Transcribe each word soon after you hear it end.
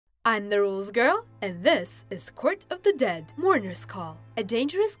I'm the Rules Girl, and this is Court of the Dead, Mourners Call, a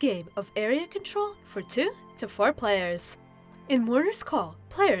dangerous game of area control for 2 to 4 players. In Mourners Call,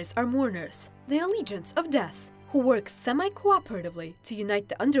 players are mourners, the allegiants of death, who work semi-cooperatively to unite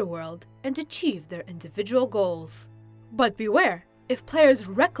the underworld and achieve their individual goals. But beware, if players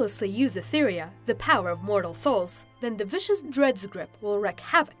recklessly use etherea, the power of mortal souls, then the vicious dreadsgrip will wreak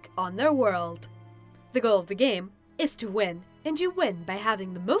havoc on their world. The goal of the game is to win, and you win by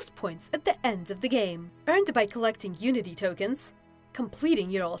having the most points at the end of the game, earned by collecting unity tokens, completing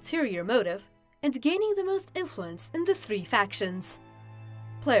your ulterior motive, and gaining the most influence in the 3 factions.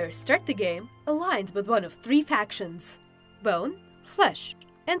 Players start the game aligned with one of 3 factions: Bone, Flesh,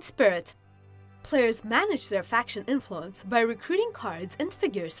 and Spirit. Players manage their faction influence by recruiting cards and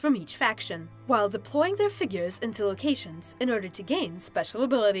figures from each faction, while deploying their figures into locations in order to gain special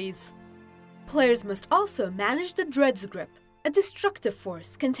abilities. Players must also manage the dreadsgrip, a destructive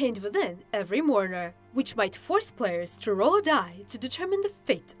force contained within every mourner, which might force players to roll a die to determine the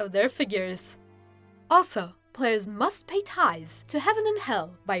fate of their figures. Also, players must pay tithes to heaven and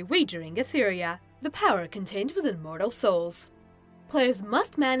hell by wagering etherea, the power contained within mortal souls. Players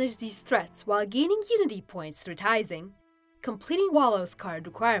must manage these threats while gaining unity points through tithing, completing Wallow's card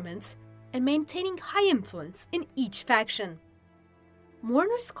requirements, and maintaining high influence in each faction.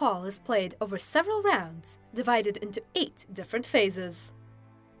 Mourners Call is played over several rounds, divided into 8 different phases.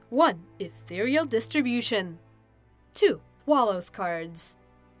 1. Ethereal distribution. 2. Wallow's cards.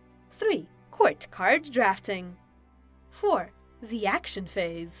 3. Court card drafting. 4. The action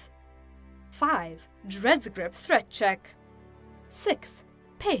phase. 5. Dreadsgrip threat check. 6.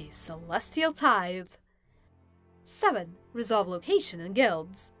 Pay celestial tithe. 7. Resolve location and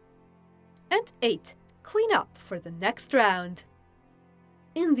guilds. And 8. Clean up for the next round.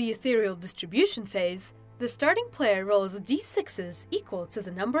 In the ethereal distribution phase, the starting player rolls d6s equal to the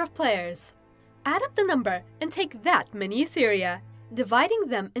number of players. Add up the number and take that many etherea, dividing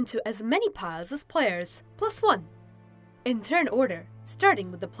them into as many piles as players, plus 1. In turn order,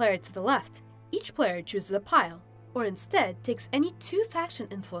 starting with the player to the left, each player chooses a pile, or instead takes any 2 faction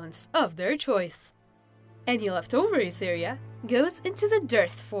influence of their choice. Any leftover etherea goes into the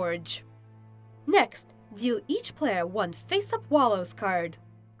Dearth Forge. Next, deal each player 1 face-up Wallow's card.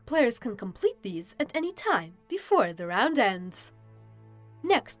 Players can complete these at any time before the round ends.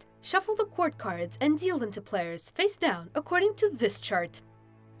 Next, shuffle the court cards and deal them to players face down according to this chart.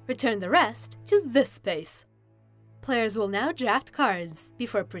 Return the rest to this space. Players will now draft cards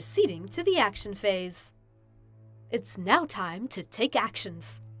before proceeding to the action phase. It's now time to take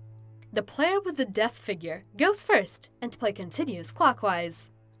actions. The player with the death figure goes first and play continues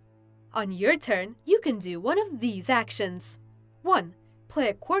clockwise. On your turn, you can do one of these actions. 1. Play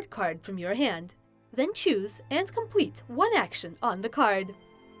a court card from your hand, then choose and complete 1 action on the card.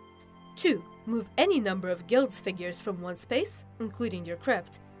 2. Move any number of guilds figures from one space, including your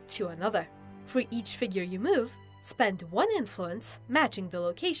crypt, to another. For each figure you move, spend 1 influence matching the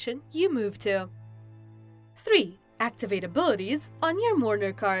location you move to. 3. Activate abilities on your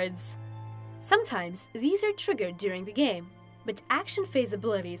mourner cards. Sometimes these are triggered during the game, but action phase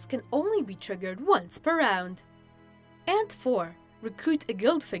abilities can only be triggered once per round. And 4. Recruit a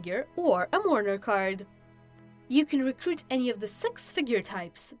guild figure or a mourner card. You can recruit any of the 6 figure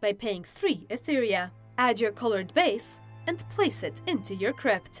types by paying 3 etherea, add your colored base, and place it into your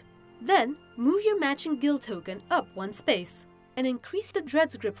crypt. Then, move your matching guild token up 1 space, and increase the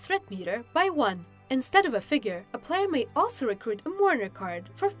dreadsgrip threat meter by 1. Instead of a figure, a player may also recruit a mourner card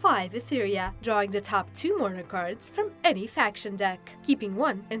for 5 etherea, drawing the top 2 mourner cards from any faction deck, keeping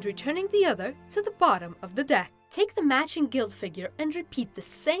 1 and returning the other to the bottom of the deck. Take the matching guild figure and repeat the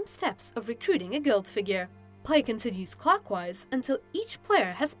same steps of recruiting a guild figure. Play continues clockwise until each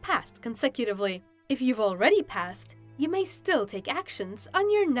player has passed consecutively. If you've already passed, you may still take actions on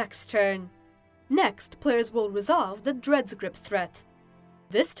your next turn. Next, players will resolve the dreadsgrip threat.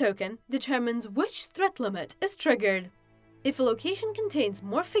 This token determines which threat limit is triggered. If a location contains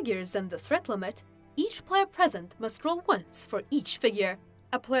more figures than the threat limit, each player present must roll once for each figure.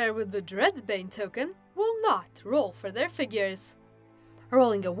 A player with the Dreadsbane token will not roll for their figures.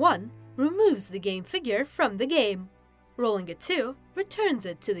 Rolling a 1 removes the game figure from the game. Rolling a 2 returns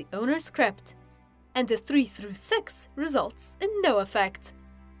it to the owner's crypt. And a 3 through 6 results in no effect.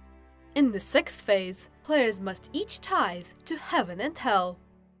 In the 6th phase, players must each tithe to heaven and hell.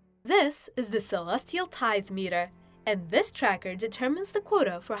 This is the celestial tithe meter, and this tracker determines the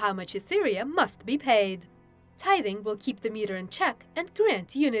quota for how much etherea must be paid. Tithing will keep the meter in check and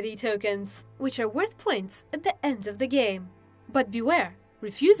grant unity tokens, which are worth points at the end of the game. But beware,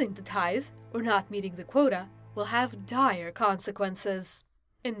 refusing the tithe or not meeting the quota will have dire consequences.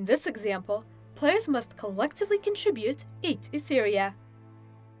 In this example, players must collectively contribute 8 etherea.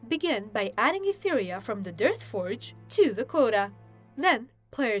 Begin by adding etherea from the Dearth Forge to the quota. Then,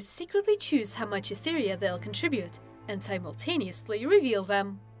 players secretly choose how much etherea they'll contribute, and simultaneously reveal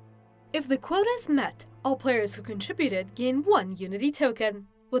them. If the quota is met, all players who contributed gain 1 unity token,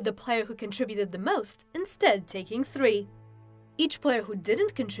 with the player who contributed the most instead taking 3. Each player who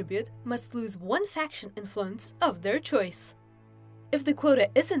didn't contribute must lose 1 faction influence of their choice. If the quota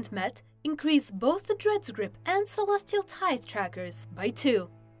isn't met, increase both the dreadsgrip and celestial tithe trackers by 2.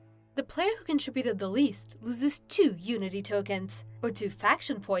 The player who contributed the least loses 2 unity tokens, or 2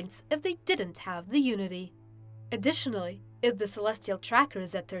 faction points if they didn't have the unity. Additionally, if the celestial tracker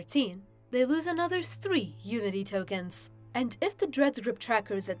is at 13, they lose another 3 unity tokens. And if the dreadsgrip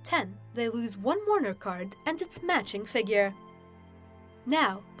tracker is at 10, they lose 1 mourner card and its matching figure.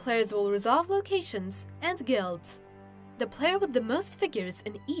 Now, players will resolve locations and guilds. The player with the most figures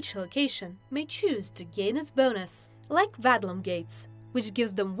in each location may choose to gain its bonus, like Vadlum Gates, which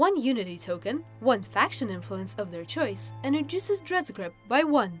gives them 1 unity token, 1 faction influence of their choice, and reduces dreadsgrip by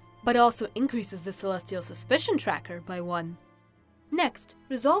 1, but also increases the celestial suspicion tracker by 1. Next,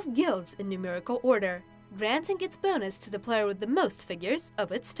 resolve guilds in numerical order, granting its bonus to the player with the most figures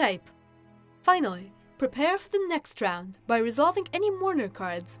of its type. Finally, prepare for the next round by resolving any mourner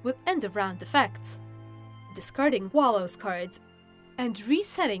cards with end-of-round effects, discarding Wallows cards, and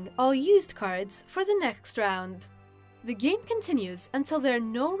resetting all used cards for the next round. The game continues until there are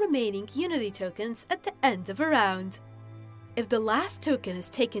no remaining unity tokens at the end of a round. If the last token is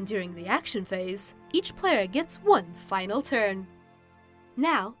taken during the action phase, each player gets 1 final turn.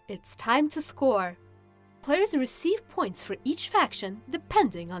 Now, it's time to score. Players receive points for each faction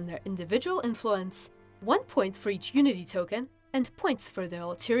depending on their individual influence, 1 point for each unity token, and points for their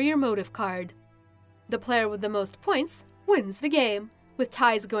ulterior motive card. The player with the most points wins the game, with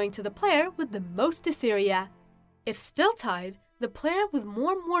ties going to the player with the most etherea. If still tied, the player with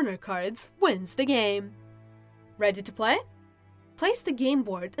more mourner cards wins the game. Ready to play? Place the game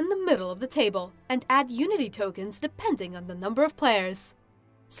board in the middle of the table and add unity tokens depending on the number of players.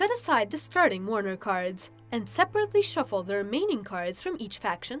 Set aside the starting mourner cards and separately shuffle the remaining cards from each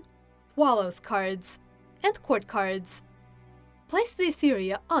faction, Wallows cards, and court cards. Place the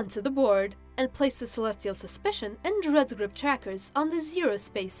etherea onto the board and place the celestial suspicion and dreadsgrip trackers on the 0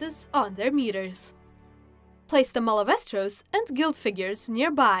 spaces on their meters. Place the Malavestros and guild figures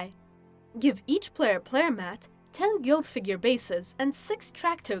nearby. Give each player mat 10 guild figure bases and 6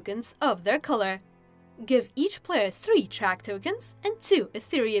 track tokens of their color. Give each player 3 track tokens and 2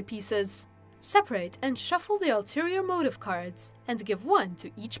 etherea pieces. Separate and shuffle the ulterior motive cards and give 1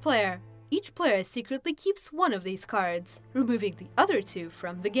 to each player. Each player secretly keeps 1 of these cards, removing the other 2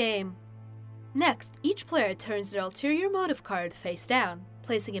 from the game. Next, each player turns their ulterior motive card face down,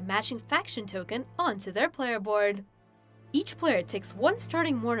 placing a matching faction token onto their player board. Each player takes 1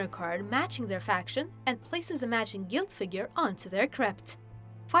 starting mourner card matching their faction and places a matching guild figure onto their crypt.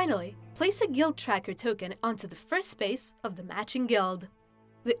 Finally, place a guild tracker token onto the first space of the matching guild.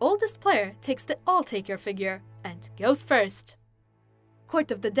 The oldest player takes the All-Taker figure and goes first.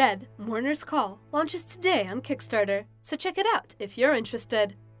 Court of the Dead, Mourners Call launches today on Kickstarter, so check it out if you're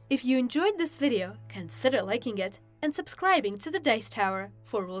interested. If you enjoyed this video, consider liking it and subscribing to the Dice Tower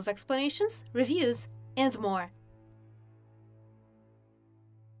for rules explanations, reviews, and more.